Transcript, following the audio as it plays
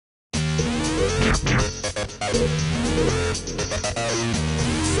In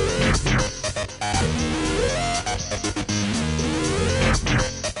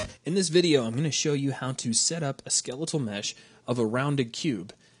this video, I'm going to show you how to set up a skeletal mesh of a rounded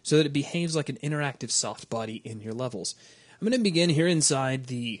cube so that it behaves like an interactive soft body in your levels. I'm going to begin here inside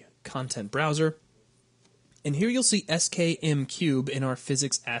the content browser, and here you'll see SKM Cube in our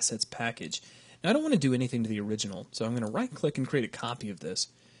physics assets package. Now I don't want to do anything to the original, so I'm going to right click and create a copy of this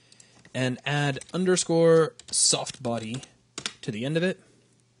and add underscore softbody to the end of it.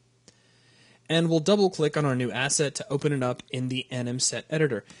 And we'll double click on our new asset to open it up in the NMSet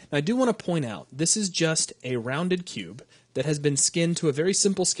editor. Now I do want to point out, this is just a rounded cube that has been skinned to a very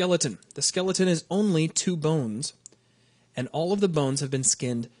simple skeleton. The skeleton is only 2 bones, and all of the bones have been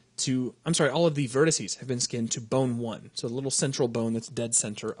skinned to, all of the vertices have been skinned to bone 1, so the little central bone that's dead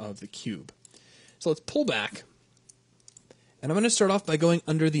center of the cube. So let's pull back, and I'm going to start off by going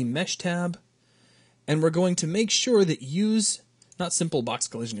under the Mesh tab, and we're going to make sure that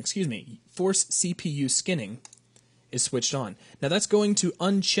Force CPU skinning is switched on. Now that's going to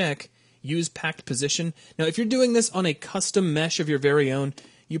uncheck use packed position. Now if you're doing this on a custom mesh of your very own,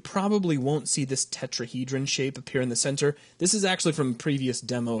 you probably won't see this tetrahedron shape appear in the center. This is actually from a previous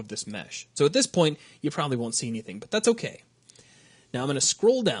demo of this mesh. So at this point, you probably won't see anything, but that's okay. Now I'm going to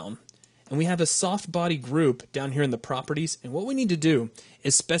scroll down, and we have a soft body group down here in the properties, and what we need to do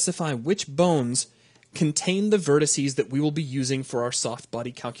is specify which bones contain the vertices that we will be using for our soft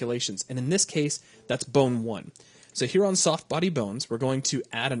body calculations. And in this case, that's bone 1. So here on soft body bones, we're going to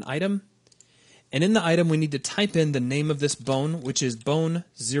add an item. And in the item, we need to type in the name of this bone, which is bone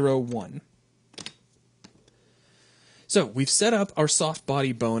 01. So we've set up our soft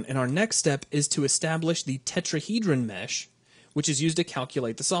body bone, and our next step is to establish the tetrahedron mesh, which is used to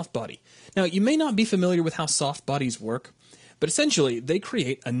calculate the soft body. Now, you may not be familiar with how soft bodies work, but essentially, they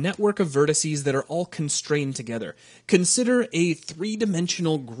create a network of vertices that are all constrained together. Consider a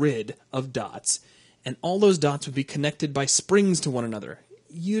 3-dimensional grid of dots, and all those dots would be connected by springs to one another.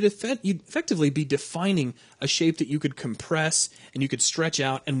 You'd effectively be defining a shape that you could compress, and you could stretch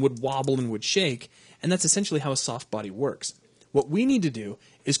out, and would wobble and would shake, and that's essentially how a soft body works. What we need to do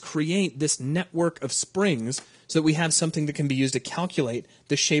is create this network of springs so that we have something that can be used to calculate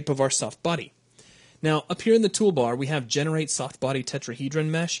the shape of our soft body. Now, up here in the toolbar, we have Generate Soft Body Tetrahedron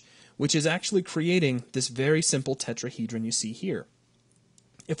Mesh, which is actually creating this very simple tetrahedron you see here.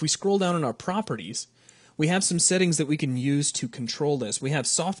 If we scroll down in our properties, we have some settings that we can use to control this. We have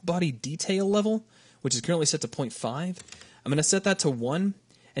Soft Body Detail Level, which is currently set to 0.5. I'm going to set that to 1,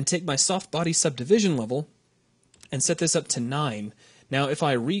 and take my Soft Body Subdivision Level and set this up to 9. Now, if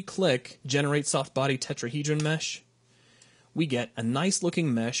I re-click Generate Soft Body Tetrahedron Mesh, we get a nice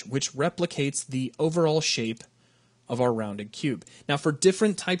looking mesh which replicates the overall shape of our rounded cube. Now for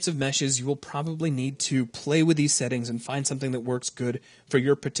different types of meshes, you will probably need to play with these settings and find something that works good for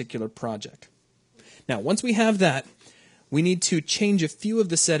your particular project. Now once we have that, we need to change a few of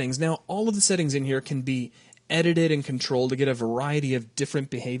the settings. Now all of the settings in here can be edited and controlled to get a variety of different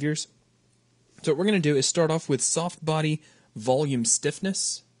behaviors. So what we're going to do is start off with soft body volume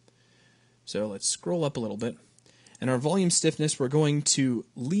stiffness. So let's scroll up a little bit. And our volume stiffness, we're going to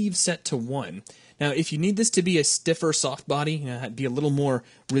leave set to 1. Now, if you need this to be a stiffer soft body, be a little more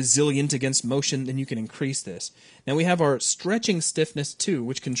resilient against motion, then you can increase this. Now, we have our stretching stiffness too,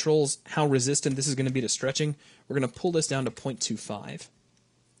 which controls how resistant this is going to be to stretching. We're going to pull this down to 0.25.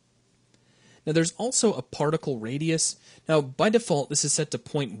 Now, there's also a particle radius. Now, by default, this is set to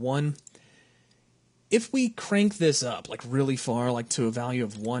 0.1. If we crank this up, like really far, like to a value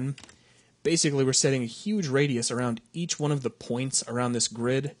of 1, basically, we're setting a huge radius around each one of the points around this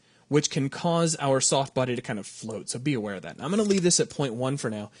grid, which can cause our soft body to kind of float, so be aware of that. Now, I'm going to leave this at 0.1 for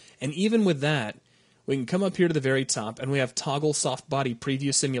now, and even with that, we can come up here to the very top, and we have Toggle Soft Body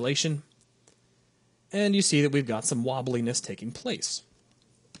Preview Simulation, and you see that we've got some wobbliness taking place.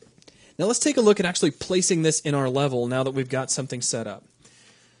 Now, let's take a look at actually placing this in our level now that we've got something set up.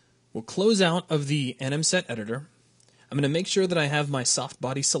 We'll close out of the NMSet editor. I'm going to make sure that I have my soft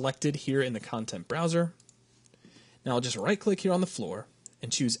body selected here in the content browser. Now I'll just right click here on the floor and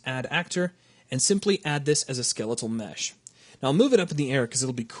choose Add Actor and simply add this as a skeletal mesh. Now I'll move it up in the air because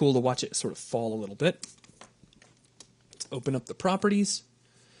it'll be cool to watch it sort of fall a little bit. Let's open up the properties,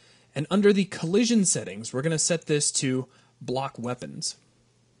 and under the collision settings we're going to set this to block weapons.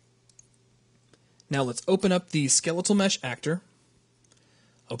 Now let's open up the skeletal mesh actor,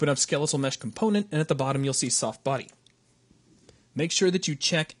 open up skeletal mesh component, and at the bottom you'll see soft body. Make sure that you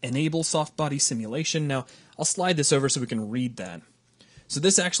check Enable Soft Body Simulation. Now, I'll slide this over so we can read that. So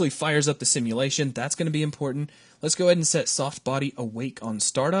this actually fires up the simulation. That's going to be important. Let's go ahead and set Soft Body Awake on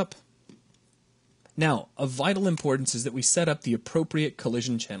startup. Now, of vital importance is that we set up the appropriate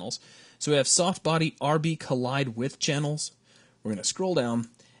collision channels. So we have Softbody RB collide with channels. We're going to scroll down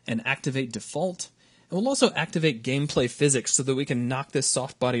and activate default. And we'll also activate gameplay physics so that we can knock this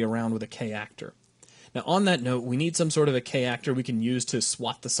Softbody around with a K actor. Now on that note, we need some sort of a K actor we can use to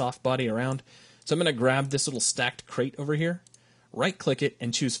swat the Softbody around. So I'm going to grab this little stacked crate over here, right-click it,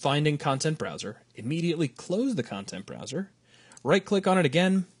 and choose Finding Content Browser. Immediately close the content browser, right-click on it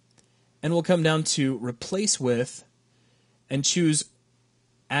again, and we'll come down to Replace With, and choose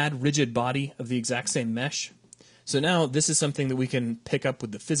Add Rigid Body of the exact same mesh. So now this is something that we can pick up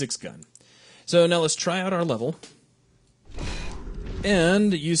with the physics gun. So now let's try out our level.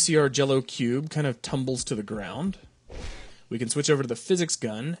 And you see our Jello cube kind of tumbles to the ground. We can switch over to the physics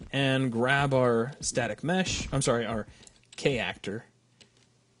gun and grab our static mesh, our K actor,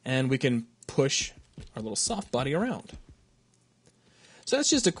 and we can push our little soft body around. So that's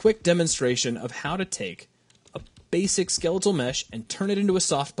just a quick demonstration of how to take a basic skeletal mesh and turn it into a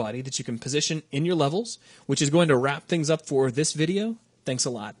soft body that you can position in your levels, which is going to wrap things up for this video. Thanks a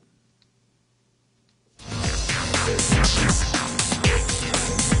lot.